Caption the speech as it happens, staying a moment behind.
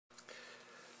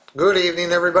Good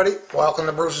evening, everybody. Welcome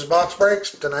to Bruce's Box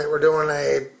Breaks. Tonight we're doing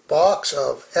a box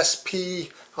of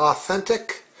SP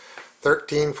Authentic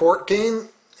 1314.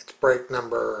 It's break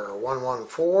number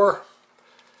 114.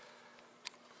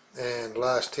 And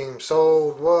last team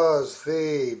sold was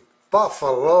the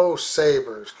Buffalo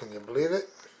Sabres. Can you believe it?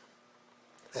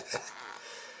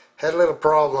 Had a little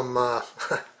problem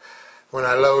when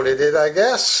I loaded it, I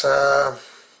guess.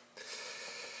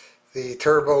 The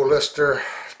turbo lister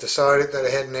decided that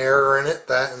it had an error in it,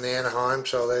 that and the Anaheim,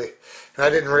 and I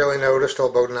didn't really notice till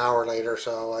about an hour later,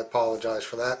 so I apologize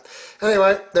for that.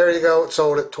 Anyway, there you go. It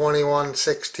sold at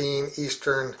 21:16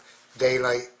 Eastern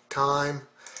Daylight Time.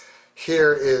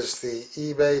 Here is the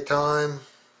eBay time.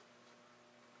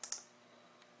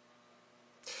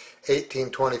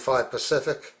 18:25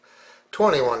 Pacific,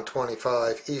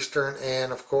 21:25 Eastern,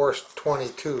 and of course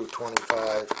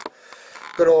 22:25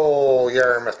 good old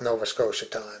Yarmouth, Nova Scotia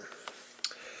time.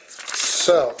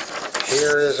 So,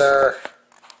 here is our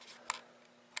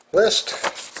list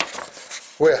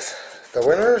with the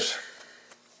winners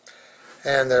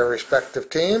and their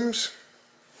respective teams.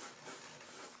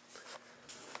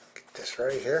 Get this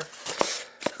right here.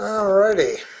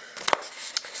 Alrighty.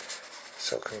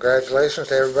 So, congratulations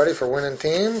to everybody for winning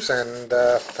teams, and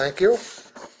thank you.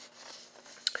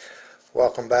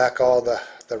 Welcome back all the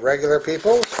regular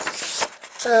people.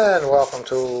 And welcome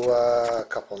to a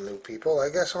couple new people, I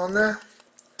guess, on there.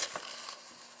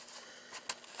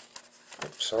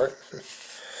 Oops, sorry.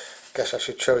 Guess I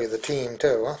should show you the team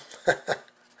too, huh?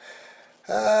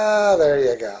 There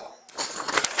you go.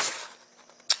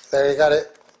 There you got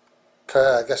it.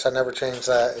 I guess I never changed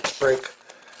that. It's break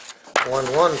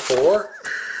 114.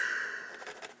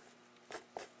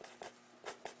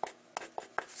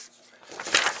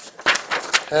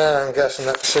 And I'm guessing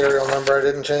that the serial number I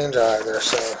didn't change either,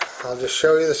 so I'll just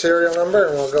show you the serial number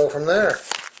and we'll go from there.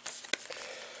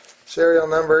 Serial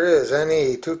number is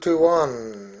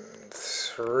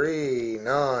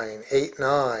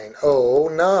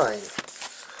NE221398909.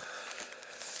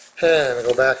 And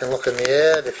go back and look in the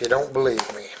ad if you don't believe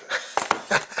me.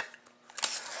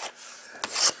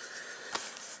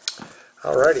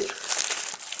 Alrighty,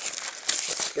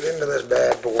 let's get into this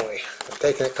bad boy. I'm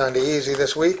taking it kind of easy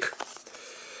this week.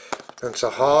 It's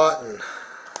so hot and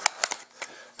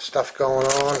stuff going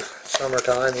on.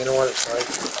 Summertime, you know what it's like.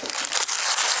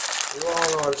 You all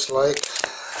know what it's like.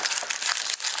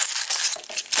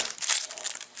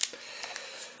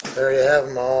 There you have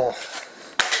them all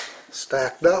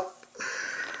stacked up.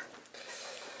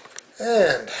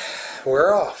 And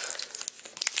we're off.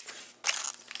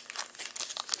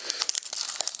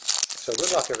 So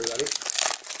good luck, everybody.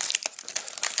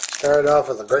 Started off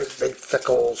with a great big thick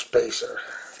old spacer.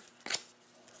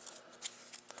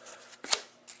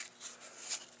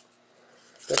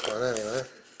 Thick one anyway.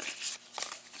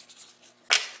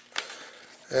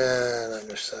 And I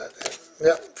missed that.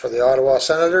 Yep, for the Ottawa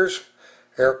Senators,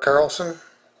 Erik Karlsson.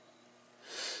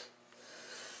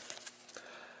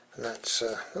 And that's,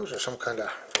 those are some kind of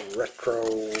retro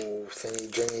thingy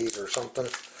jingies or something.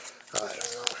 I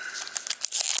don't know.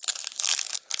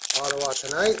 Ottawa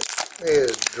tonight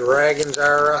is Dragons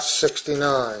R Us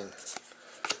 69.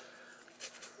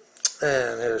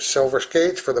 And there's Silver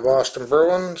Skates for the Boston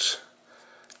Bruins.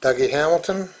 Dougie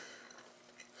Hamilton,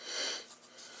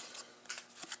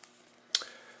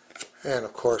 and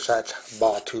of course that's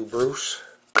Batu Bruce,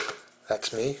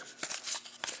 that's me.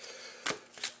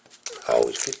 I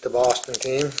always keep the Boston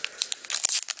team,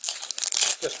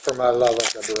 just for my love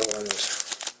of the Bruins.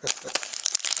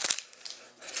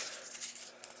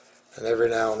 And every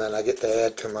now and then I get to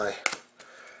add to my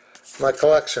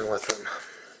collection with them.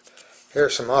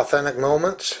 Here's some authentic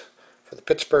moments for the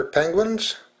Pittsburgh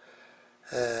Penguins.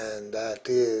 And that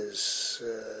is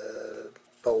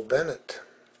Bo Bennett.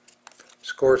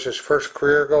 Scores his first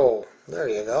career goal. There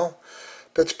you go.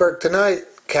 Pittsburgh tonight,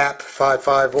 Cap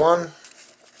 551.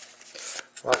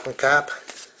 Welcome, Cap.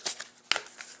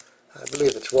 I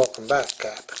believe it's welcome back,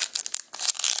 Cap.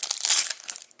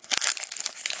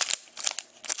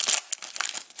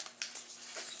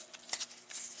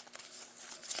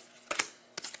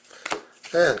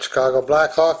 And Chicago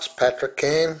Blackhawks, Patrick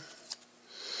Kane.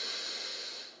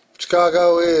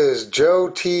 Chicago is Joe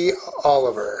T.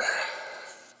 Oliver.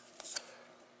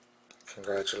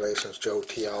 Congratulations, Joe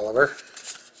T. Oliver.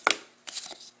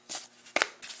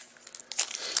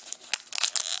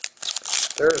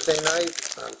 Thursday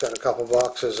night, I've got a couple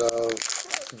boxes of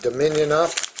Dominion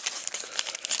up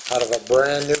out of a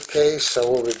brand new case, so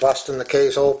we'll be busting the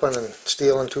case open and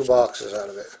stealing 2 boxes out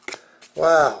of it.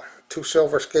 Wow, 2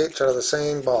 Silver Skates out of the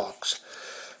same box.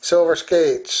 Silver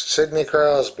Skates, Sidney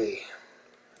Crosby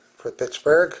for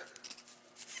Pittsburgh.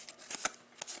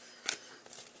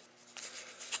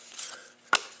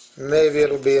 maybe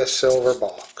it'll be a silver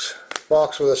box.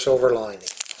 Box with a silver lining.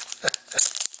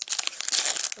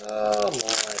 Oh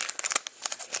my.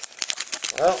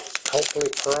 Well, hopefully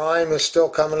Prime is still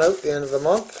coming out at the end of the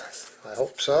month. I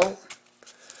hope so.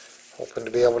 Hoping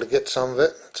to be able to get some of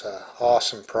it. It's an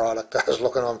awesome product. I was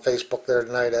looking on Facebook there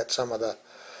tonight at some of the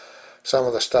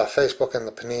stuff. Facebook and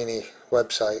the Panini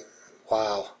website.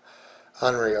 Wow.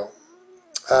 Unreal.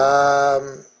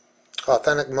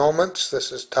 Authentic Moments.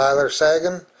 This is Tyler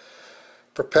Seguin.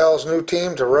 Propels new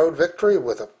team to road victory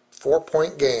with a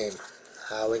 4-point game.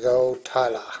 How we go,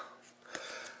 Tyler.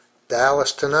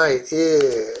 Dallas tonight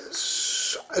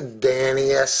is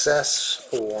Danny SS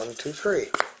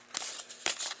 123.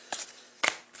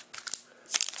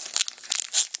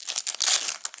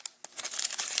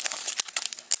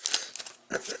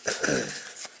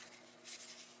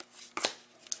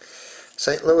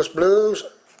 St. Louis Blues,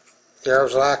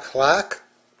 Jaroslav Halak,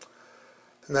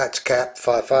 and that's Cap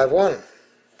 551.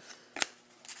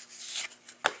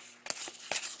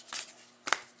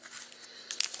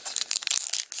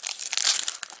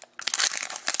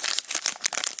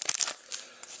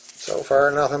 So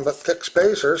far, nothing but thick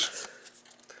spacers.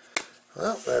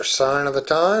 Well, there's Sign of the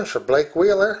Times for Blake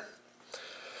Wheeler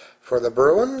for the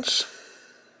Bruins.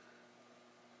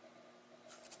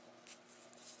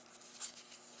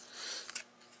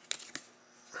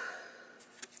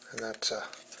 And that's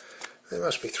they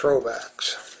must be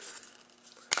throwbacks.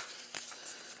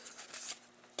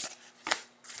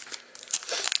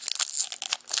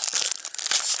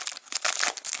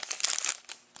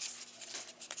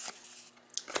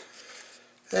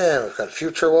 And we've got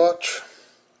Future Watch,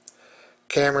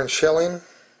 Cameron Schilling,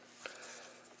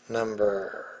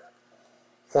 number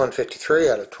 153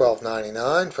 out of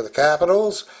 12.99 for the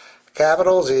Capitals.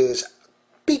 Capitals is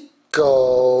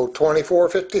Pico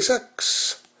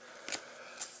 2456.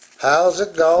 How's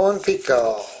it going,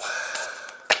 Pico?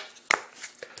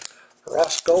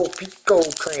 Roscoe Pico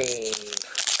train.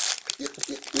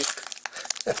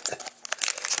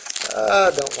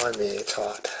 Don't mind me, it's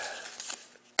hot.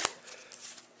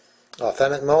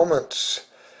 Authentic Moments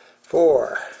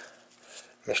for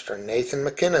Mr. Nathan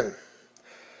MacKinnon.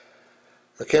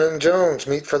 McKinnon Jones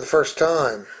meet for the first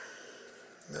time.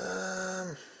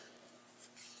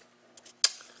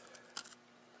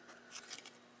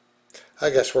 I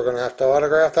guess we're going to have to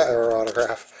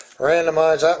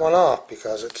randomize that one off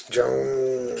because it's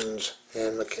Jones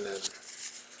and McKinnon.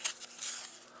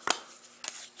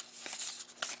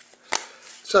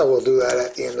 So we'll do that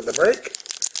at the end of the break,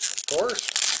 of course.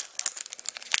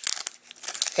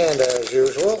 And as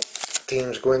usual,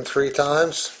 teams win 3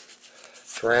 times.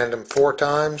 It's random 4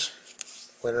 times.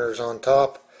 Winner's on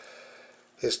top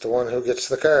is the one who gets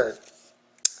the card.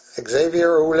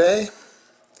 Xavier Ouellet,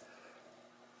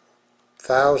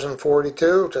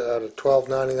 1,042 out of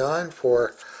 12.99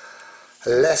 for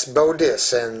Les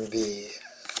Baudis and the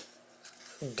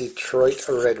Detroit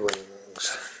Red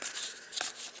Wings.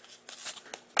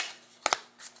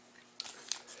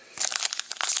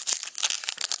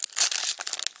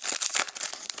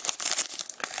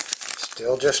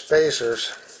 Still just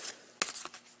spacers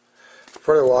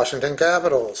for the Washington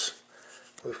Capitals.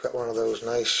 We've got one of those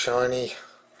nice shiny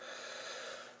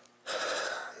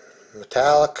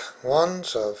metallic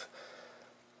ones of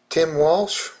Tom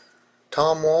Walsh.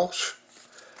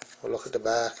 We'll look at the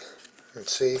back and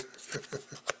see.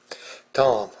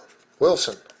 Tom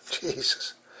Wilson.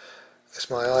 Jesus. Guess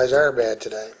my eyes are bad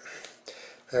today.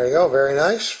 There you go. Very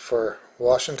nice for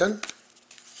Washington.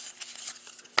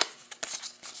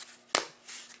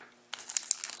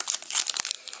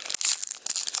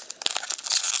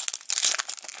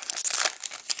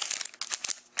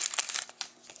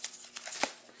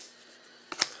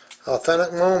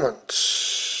 Authentic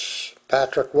Moments.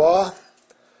 Patrick Waugh.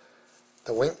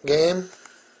 The Wink Game.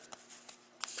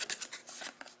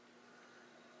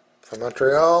 For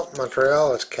Montreal.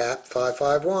 Montreal is Cap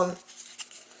 551.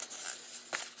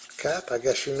 Cap, I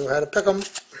guess you knew how to pick them.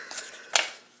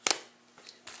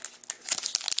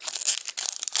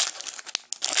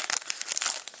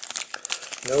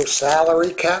 No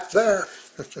salary cap there.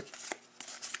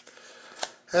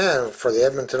 And for the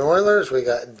Edmonton Oilers, we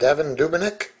got Devin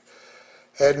Dubnyk.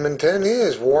 Edmonton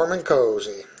is warm and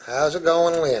cozy. How's it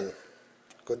going, Lynn?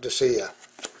 Good to see ya.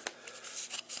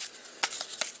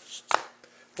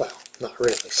 Well, not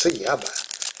really see ya, but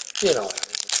you know what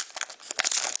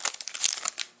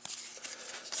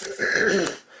I mean.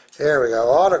 There we go.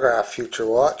 Autograph Future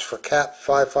Watch for Cap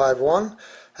 551.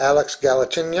 Alex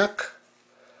Galchenyuk.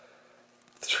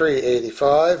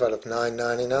 385 out of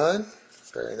 9.99.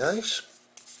 Very nice.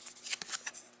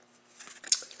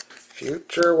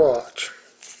 Future Watch.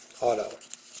 Auto.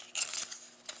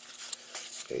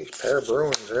 These pair of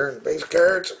Bruins there in base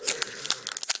cards.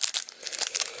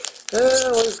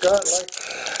 And we've got like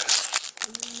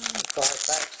 5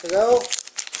 packs to go.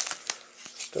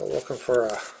 Still looking for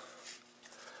a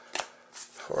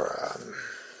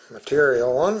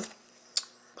material one.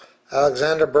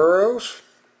 Alexander Burrows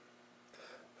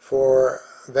for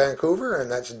Vancouver,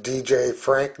 and that's DJ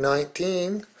Frank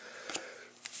 19.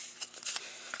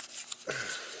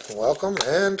 Welcome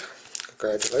and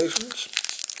congratulations.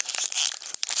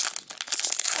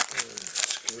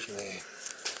 Excuse me.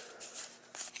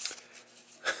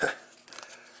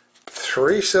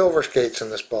 3 silver skates in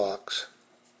this box.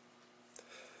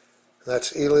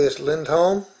 That's Elias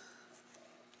Lindholm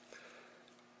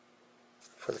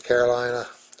for the Carolina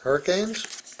Hurricanes.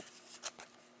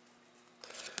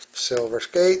 Silver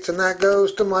skates, and that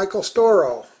goes to Michael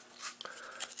Storrow.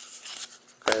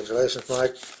 Congratulations,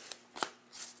 Mike.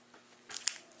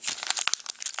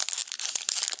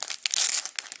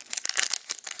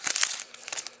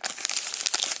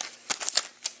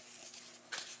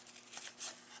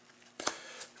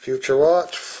 Future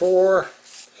watch for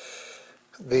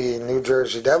the New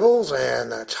Jersey Devils,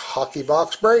 and that's Hockey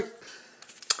Box Break.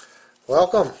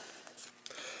 Welcome.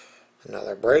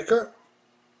 Another breaker.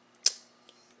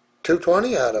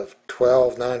 220 out of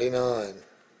 12.99.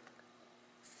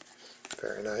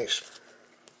 Very nice.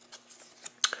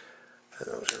 And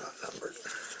those are not numbered.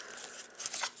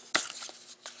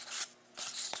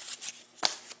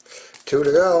 2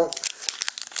 to go.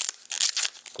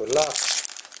 Good luck.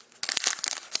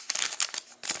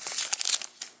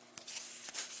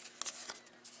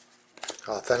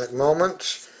 Authentic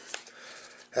Moments.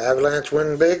 Avalanche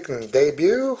win big and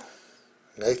debut.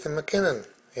 Nathan MacKinnon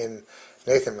in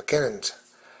Nathan MacKinnon's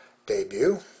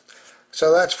debut.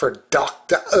 So that's for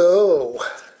Dr. O.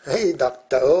 Hey,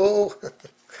 Dr. O.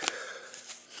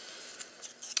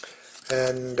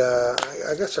 And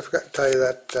I guess I forgot to tell you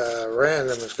that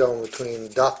random is going between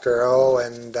Dr. O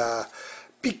and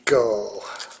Pico.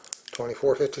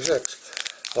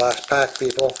 2456. Last pack,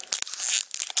 people.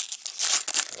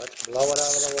 Let's blow it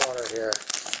out of the water here.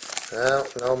 Well,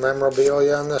 no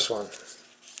memorabilia on this one.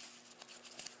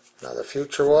 Another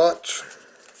Future watch.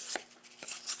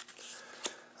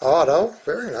 Auto,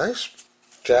 very nice.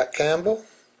 Jack Campbell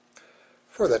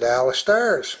for the Dallas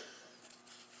Stars.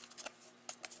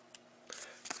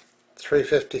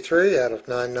 353 out of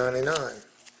 999.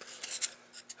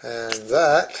 And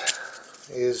that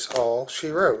is all she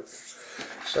wrote.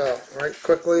 So, right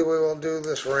quickly we will do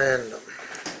this random.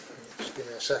 Just give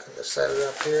me a second to set it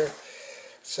up here.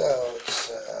 So,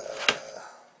 it's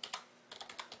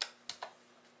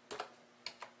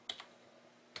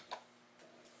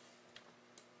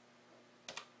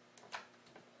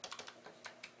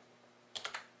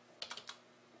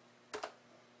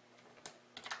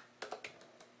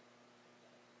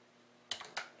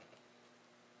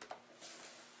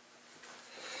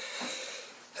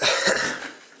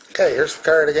okay, here's the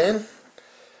card again.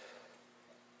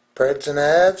 Preds and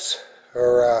Avs,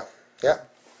 or yeah,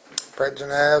 Preds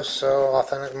and Avs, so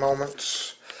Authentic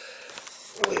Moments.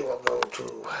 We will go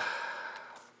to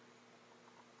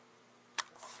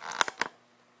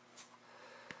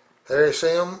there you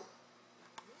see them.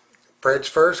 Preds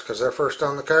first, because they're first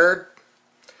on the card.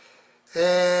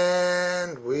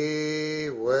 And we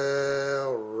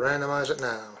will randomize it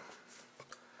now.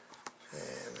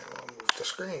 And then we'll move the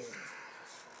screen.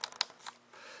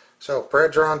 So,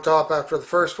 Preds are on top after the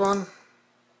first one.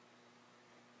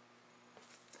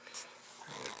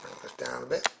 Bring this down a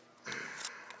bit.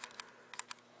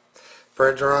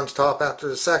 Preds are on top after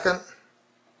the second.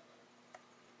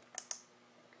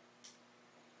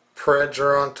 Preds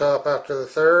are on top after the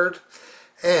third.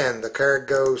 And the card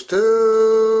goes to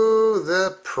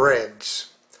the Preds.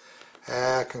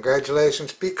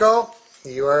 Congratulations, Pico.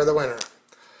 You are the winner.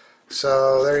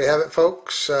 So, there you have it,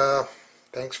 folks.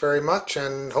 Thanks very much,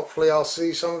 and hopefully I'll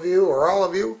see some of you, or all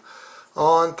of you,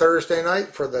 on Thursday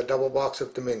night for the double box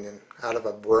of Dominion out of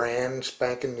a brand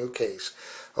spanking new case.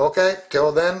 Okay,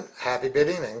 till then, happy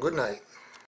bidding and good night.